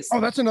 business days. Oh,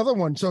 that's another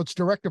one. So it's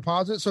direct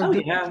deposit. So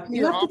you have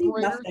to do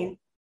nothing.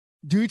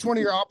 Do each one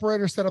of your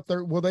operators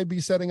will they be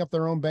setting up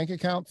their own bank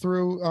account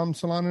through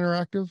Salon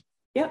Interactive?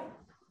 Yep.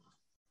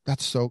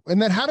 That's so,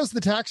 and then how does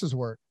the taxes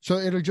work? So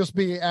it'll just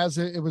be as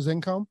it was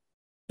income?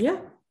 Yeah.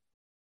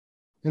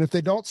 And if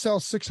they don't sell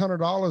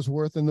 $600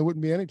 worth, then there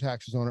wouldn't be any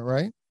taxes on it,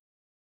 right?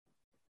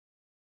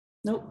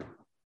 Nope.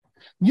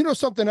 You know,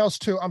 something else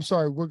too. I'm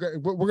sorry. We're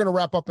going to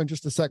wrap up in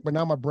just a sec, but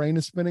now my brain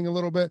is spinning a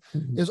little bit.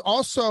 Is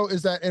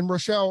that, and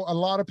Rochelle, a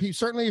lot of people,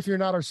 certainly if you're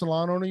not a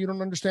salon owner, you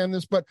don't understand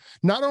this, but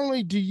not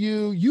only do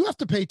you have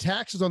to pay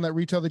taxes on that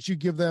retail that you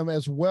give them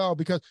as well,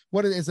 because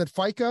what is it,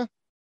 FICA?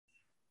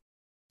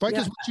 FICA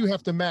is what you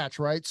have to match,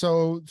 right?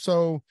 So,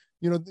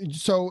 you know,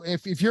 so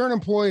if you're an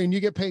employee and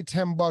you get paid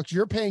 $10,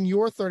 you're paying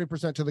your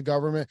 30% to the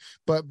government,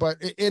 but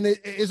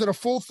is it a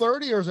full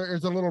 30 or is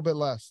it a little bit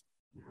less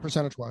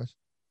percentage wise?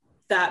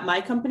 That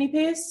my company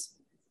pays?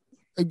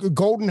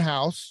 Golden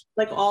House.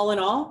 Like all in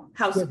all?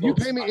 House. So if you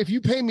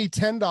pay me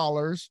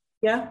 $10,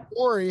 yeah,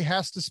 Corey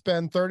has to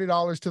spend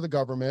 $30 to the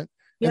government.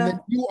 Yeah. And then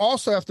you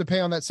also have to pay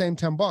on that same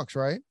 $10,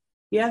 right?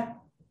 Yeah.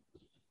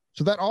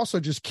 So that also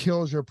just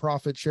kills your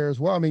profit share as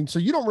well. I mean, so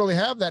you don't really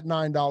have that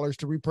 $9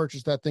 to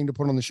repurchase that thing to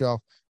put on the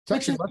shelf.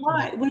 Which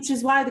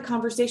is why the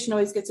conversation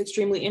always gets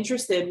extremely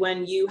interested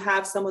when you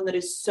have someone that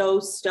is so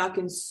stuck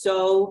and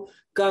so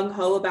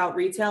gung-ho about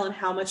retail and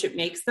how much it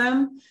makes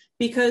them,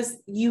 because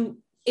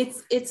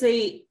it's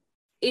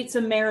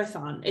a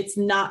marathon. It's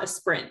not a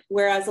sprint.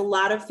 Whereas a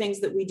lot of things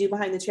that we do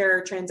behind the chair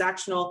are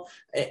transactional,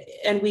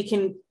 and we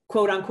can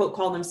quote unquote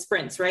call them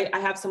sprints, right? I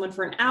have someone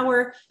for an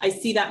hour. I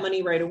see that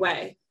money right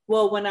away.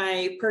 Well, when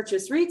I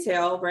purchase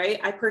retail, right,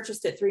 I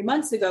purchased it 3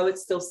 months ago.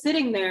 It's still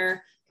sitting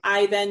there.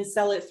 I then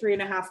sell it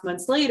 3.5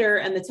 months later,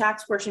 and the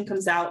tax portion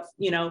comes out,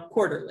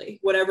 quarterly,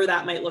 whatever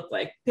that might look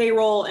like,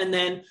 payroll, and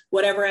then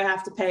whatever I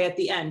have to pay at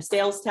the end,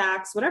 sales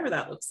tax, whatever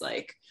that looks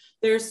like.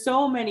 There's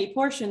so many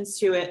portions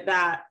to it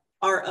that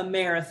are a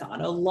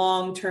marathon, a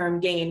long-term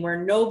gain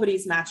where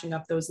nobody's matching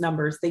up those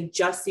numbers. They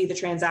just see the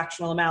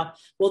transactional amount.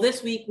 Well,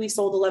 this week we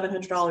sold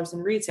 $1,100 in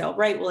retail,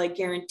 right? Well, I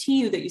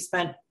guarantee you that you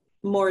spent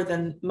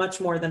much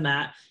more than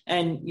that,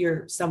 and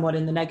you're somewhat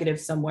in the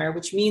negative somewhere,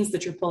 which means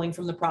that you're pulling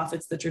from the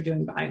profits that you're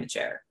doing behind the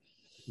chair.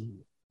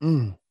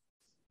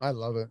 I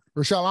love it,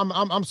 Rochelle.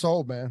 I'm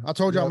sold, man. I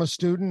told you I'm a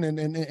student,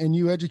 and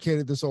you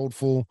educated this old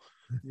fool.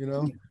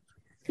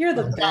 You're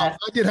the best.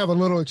 I did have a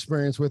little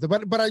experience with it,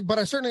 but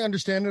I certainly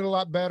understand it a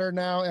lot better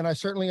now, and I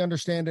certainly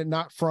understand it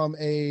not from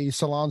a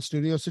salon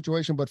studio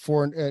situation, but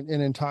for an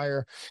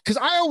entire. Because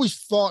I always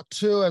thought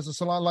too, as a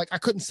salon, like I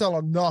couldn't sell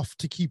enough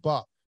to keep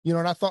up.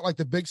 And I thought like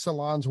the big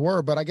salons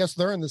were, but I guess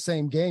they're in the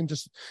same game,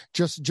 just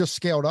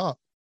scaled up.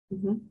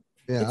 Mm-hmm.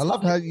 Yeah, I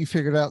love how you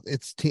figured out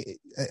it's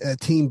a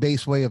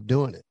team-based way of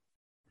doing it.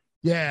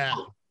 Yeah.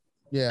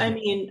 I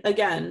mean,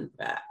 again,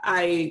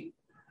 I'm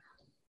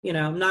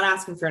not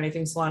asking for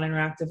anything Salon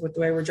Interactive with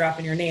the way we're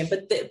dropping your name,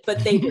 but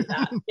they did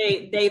that.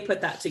 they put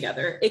that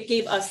together. It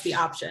gave us the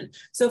option.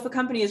 So if a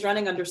company is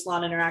running under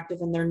Salon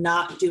Interactive and they're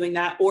not doing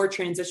that or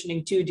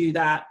transitioning to do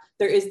that,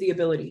 there is the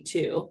ability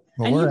to.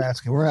 Well,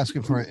 we're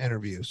asking for an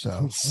interview.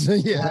 So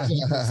yeah.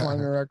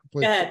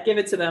 Go ahead, give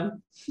it to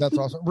them. That's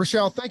awesome.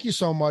 Rochelle, thank you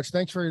so much.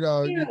 Thanks for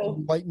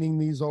enlightening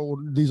these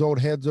old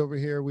heads over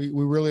here. We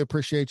really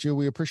appreciate you.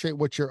 We appreciate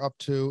what you're up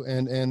to.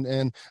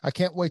 And I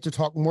can't wait to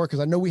talk more, because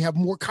I know we have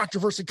more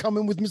controversy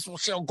coming with Miss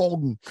Rochelle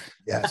Golden.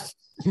 Yes.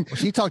 Well,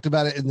 she talked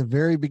about it in the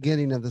very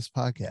beginning of this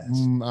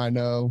podcast. I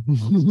know.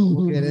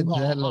 We'll get into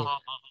that later.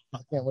 I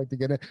can't wait to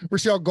get it.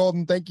 Rochelle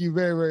Golden, thank you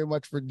very, very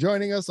much for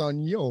joining us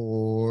on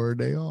your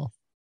day off.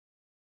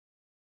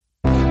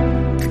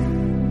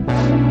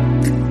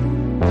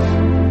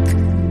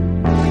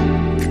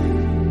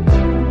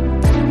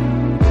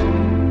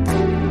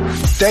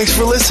 Thanks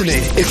for listening.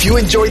 If you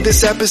enjoyed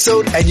this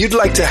episode and you'd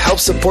like to help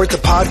support the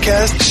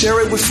podcast,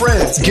 share it with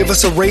friends, give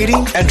us a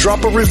rating, and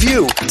drop a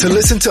review. To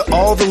listen to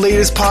all the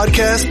latest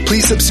podcasts,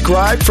 please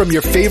subscribe from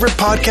your favorite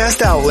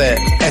podcast outlet.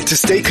 And to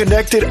stay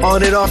connected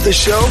on and off the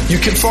show, you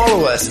can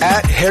follow us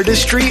at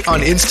Hairdustry on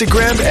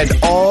Instagram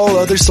and all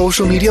other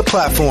social media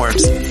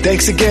platforms.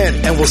 Thanks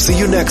again, and we'll see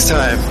you next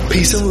time.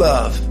 Peace and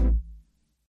love.